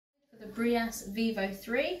The Breas Vivo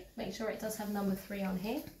 3, make sure it does have number 3 on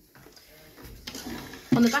here.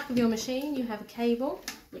 On the back of your machine you have a cable,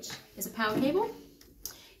 which is a power cable.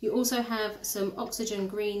 You also have some oxygen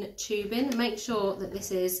green tubing. Make sure that this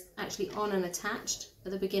is actually on and attached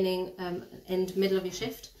at the beginning and middle of your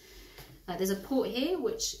shift. There's a port here,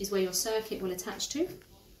 which is where your circuit will attach to.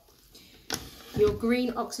 Your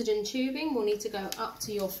green oxygen tubing will need to go up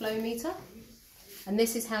to your flow meter. And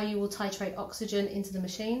this is how you will titrate oxygen into the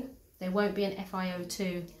machine. There won't be an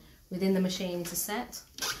FiO2 within the machine to set.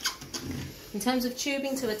 In terms of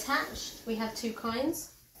tubing to attach, we have 2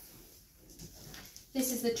 kinds.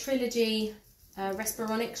 This is the Trilogy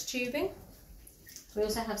Respironics tubing. We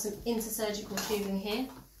also have some intersurgical tubing here.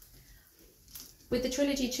 With the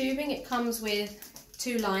Trilogy tubing, it comes with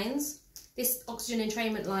 2 lines. This oxygen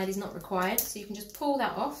entrainment line is not required, so you can just pull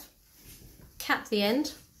that off, cap the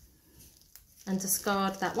end, and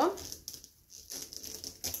discard that one.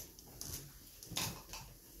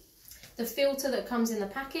 The filter that comes in the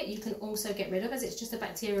packet you can also get rid of, as it's just a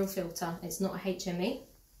bacterial filter, it's not a HME.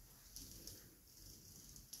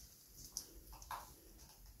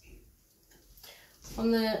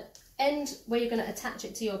 On the end where you're going to attach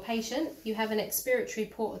it to your patient, you have an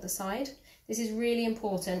expiratory port at the side. This is really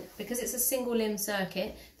important because it's a single limb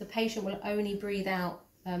circuit. The patient will only breathe out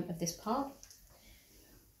of this part.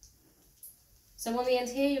 So on the end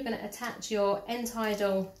here, you're going to attach your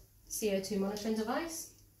end-tidal CO2 monitoring device,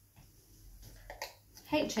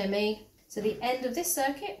 HME. So the end of this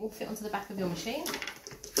circuit will fit onto the back of your machine.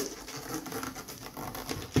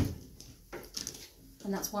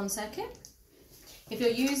 And that's one circuit. If you're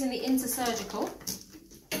using the intersurgical,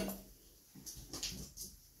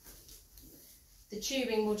 the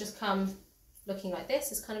tubing will just come looking like this.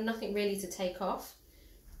 There's kind of nothing really to take off.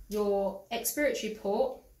 Your expiratory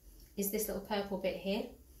port is this little purple bit here.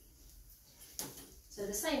 So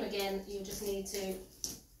the same again, you just need to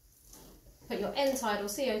put your end-tidal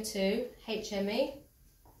CO2 HME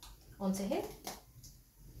onto here.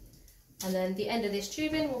 And then the end of this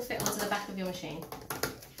tubing will fit onto the back of your machine.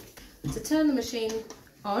 To turn the machine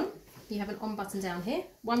on, you have an on button down here.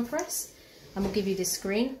 One press and we'll give you this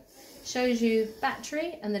screen. Shows you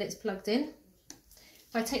battery and that it's plugged in.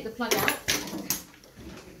 If I take the plug out,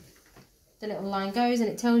 the little line goes and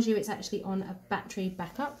it tells you it's actually on a battery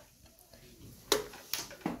backup.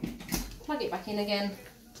 Plug it back in again,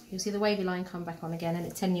 you'll see the wavy line come back on again and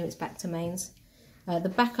it's telling you it's back to mains. The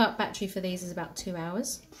backup battery for these is about 2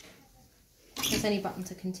 hours. Press any button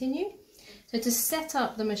to continue. So to set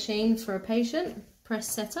up the machine for a patient, press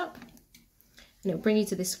setup and it'll bring you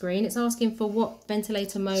to this screen. It's asking for what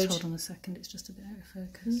ventilator mode. Just hold on a second, it's just a bit out of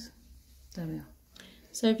focus. There we are.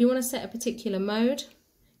 So if you want to set a particular mode,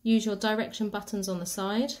 use your direction buttons on the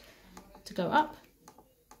side to go up.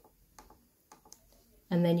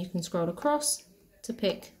 And then you can scroll across to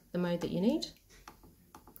pick the mode that you need.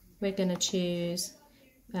 We're going to choose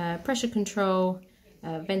pressure control,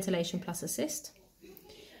 ventilation plus assist.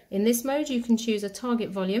 In this mode you can choose a target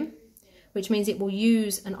volume, which means it will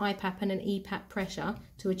use an IPAP and an EPAP pressure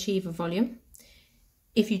to achieve a volume.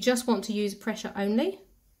 If you just want to use pressure only,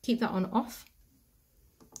 keep that on off.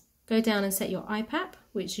 Go down and set your IPAP,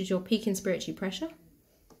 which is your peak inspiratory pressure.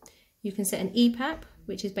 You can set an EPAP,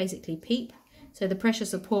 which is basically PEEP. So the pressure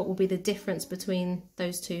support will be the difference between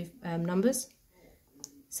those two numbers.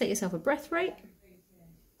 Set yourself a breath rate.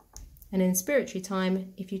 And in inspiratory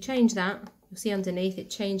time, if you change that, you'll see underneath it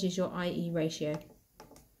changes your IE ratio.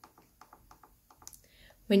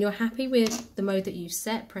 When you're happy with the mode that you've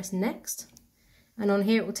set, press next. And on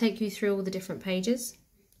here it will take you through all the different pages.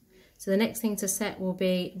 So the next thing to set will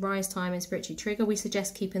be rise time inspiratory trigger. We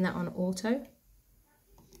suggest keeping that on auto.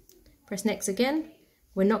 Press next again.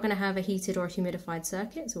 We're not going to have a heated or a humidified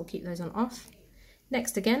circuit, so we'll keep those on off.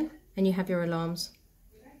 Next again, and you have your alarms.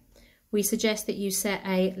 We suggest that you set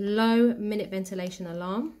a low minute ventilation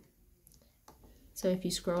alarm. So if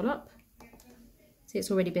you scroll up, see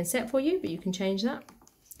it's already been set for you, but you can change that.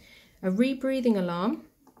 A rebreathing alarm,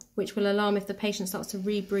 which will alarm if the patient starts to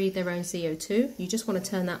rebreathe their own CO2. You just want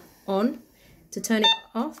to turn that on. To turn it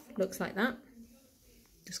off, looks like that.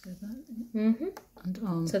 Just go back. And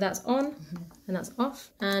on. So that's on and that's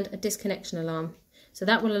off. And a disconnection alarm. So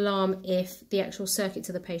that will alarm if the actual circuit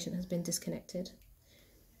to the patient has been disconnected.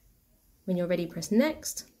 When you're ready, press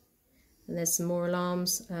next. And there's some more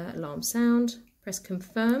alarms, alarm sound. Press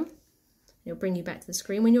confirm. It'll bring you back to the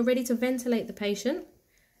screen. When you're ready to ventilate the patient,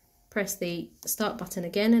 press the start button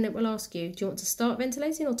again and it will ask you, do you want to start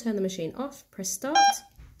ventilating or turn the machine off? Press start.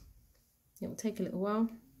 It will take a little while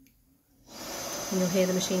and you'll hear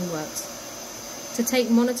the machine works. To take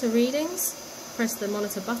monitor readings, press the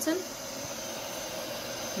monitor button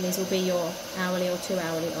And these will be your hourly or 2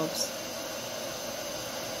 hourly obs.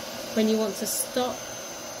 When you want to stop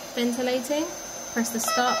ventilating, press the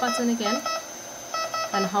start button again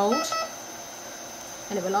and hold.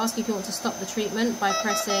 And it will ask you if you want to stop the treatment by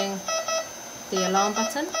pressing the alarm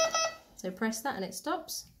button. So press that and it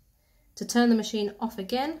stops. To turn the machine off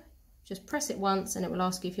again, just press it once and it will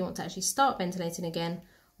ask you if you want to actually start ventilating again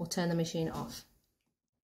or turn the machine off.